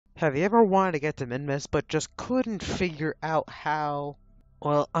Have you ever wanted to get to Minmus but just couldn't figure out how?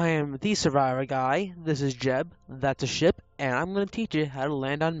 Well, I am the Survivor guy. This is Jeb. That's a ship, and I'm going to teach you how to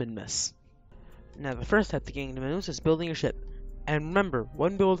land on Minmus. Now, the first step to getting to Minmus is building your ship. And remember,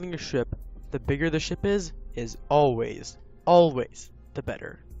 when building your ship, the bigger the ship is always the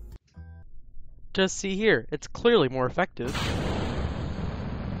better. Just see here, it's clearly more effective.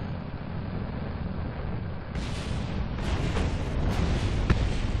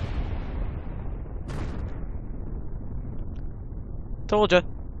 Told ya.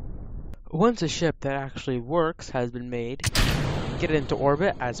 Once a ship that actually works has been made, get it into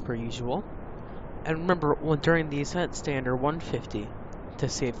orbit as per usual. And remember, during the ascent, stay under 150 to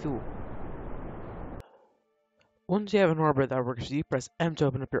save fuel. Once you have an orbit that works for you, press M to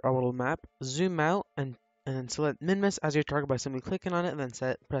open up your orbital map, zoom out, and select Minmus as your target by simply clicking on it, and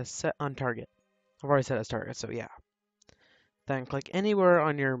then press Set on Target. I've already set as target, so yeah. Then click anywhere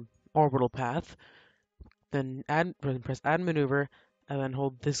on your orbital path, then press Add Maneuver, and then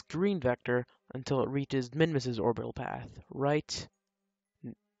hold this green vector until it reaches Minmus's orbital path. Right,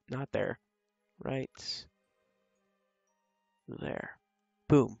 not there, right there.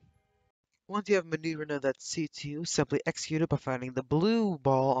 Boom. Once you have a maneuver node that suits you, simply execute it by finding the blue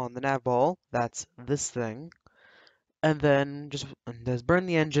ball on the nav ball, that's this thing, and then just burn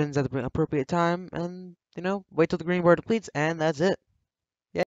the engines at the appropriate time, and, wait till the green bar depletes, and that's it.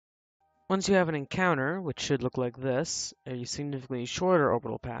 Yeah. Once you have an encounter, which should look like this, a significantly shorter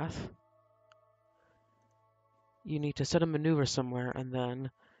orbital path, you need to set a maneuver somewhere, and then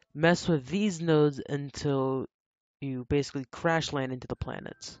mess with these nodes until you basically crash land into the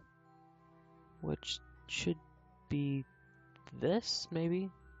planets. Which should be this,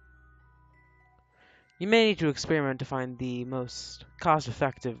 maybe? You may need to experiment to find the most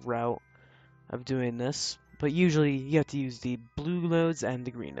cost-effective route of doing this, but usually you have to use the blue nodes and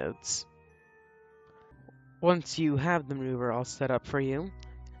the green nodes. Once you have the maneuver all set up for you,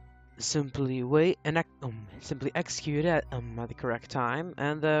 simply wait and simply execute it at the correct time,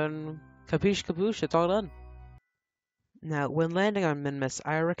 and then capiche caboose, it's all done. Now, when landing on Minmus,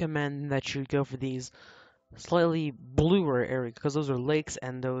 I recommend that you go for these slightly bluer areas, because those are lakes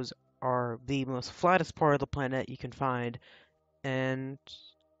and those are the most flattest part of the planet you can find, and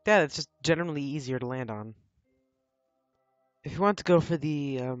yeah, it's just generally easier to land on. If you want to go for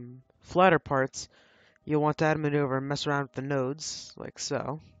the flatter parts, you'll want to add a maneuver and mess around with the nodes, like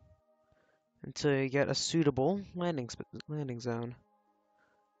so, until you get a suitable landing zone.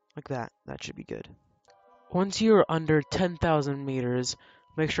 Like that. That should be good. Once you're under 10,000 meters,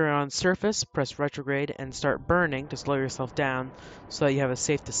 make sure you're on surface, press retrograde, and start burning to slow yourself down so that you have a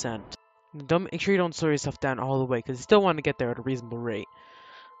safe descent. Make sure you don't slow yourself down all the way, because you still want to get there at a reasonable rate.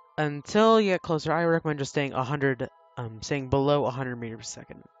 Until you get closer, I recommend just staying below 100 meters per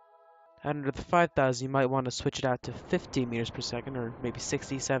second. Under the 5,000, you might want to switch it out to 50 meters per second, or maybe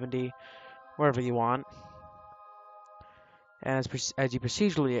 60, 70, wherever you want. And as you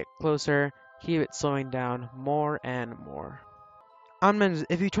procedurally get closer, keep it slowing down more and more.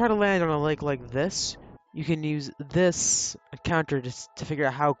 If you try to land on a lake like this, you can use this counter to figure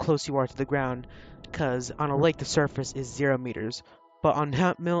out how close you are to the ground, because on a lake the surface is 0 meters, but on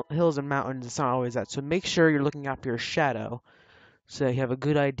hills and mountains it's not always that, so make sure you're looking after your shadow so you have a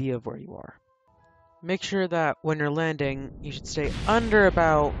good idea of where you are. Make sure that when you're landing, you should stay under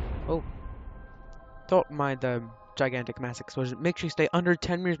about, don't mind the gigantic mass explosion, make sure you stay under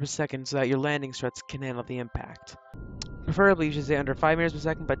 10 meters per second so that your landing struts can handle the impact. Preferably you should stay under 5 meters per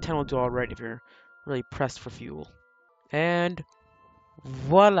second, but 10 will do alright if you're really pressed for fuel. And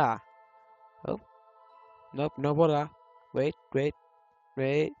voila! Oh, nope, no voila. Wait.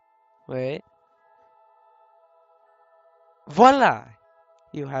 Voila!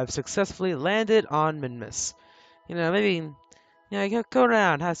 You have successfully landed on Minmus. Maybe, go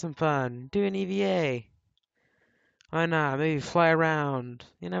around, have some fun, do an EVA. Why not? Maybe fly around.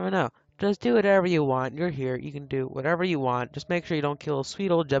 You never know. Just do whatever you want. You're here. You can do whatever you want. Just make sure you don't kill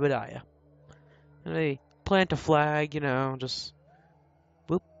sweet old Jebediah. And maybe plant a flag, just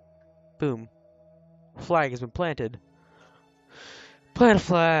whoop, boom. Flag has been planted. Plant a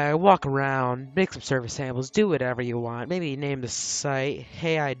flag, walk around, make some service samples, do whatever you want. Maybe name the site.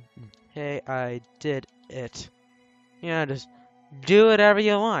 Hey, I did it. Just do whatever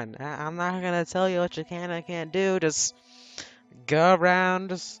you want. I'm not gonna tell you what you can and can't do. Just go around,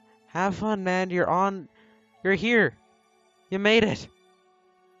 just have fun, man. You're here. You made it.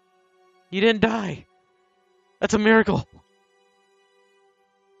 You didn't die. That's a miracle.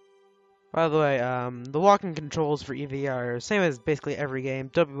 By the way, the walking controls for EVA are the same as basically every game.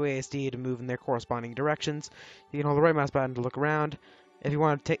 WASD to move in their corresponding directions. You can hold the right mouse button to look around, If you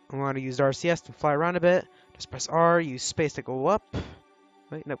want to use RCS to fly around a bit, just press R, use space to go up.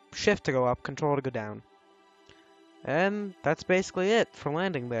 Wait, no, shift to go up, control to go down. And that's basically it for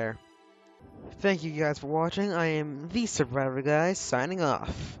landing there. Thank you guys for watching. I am the Survivor Guy, signing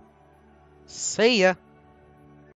off. See ya!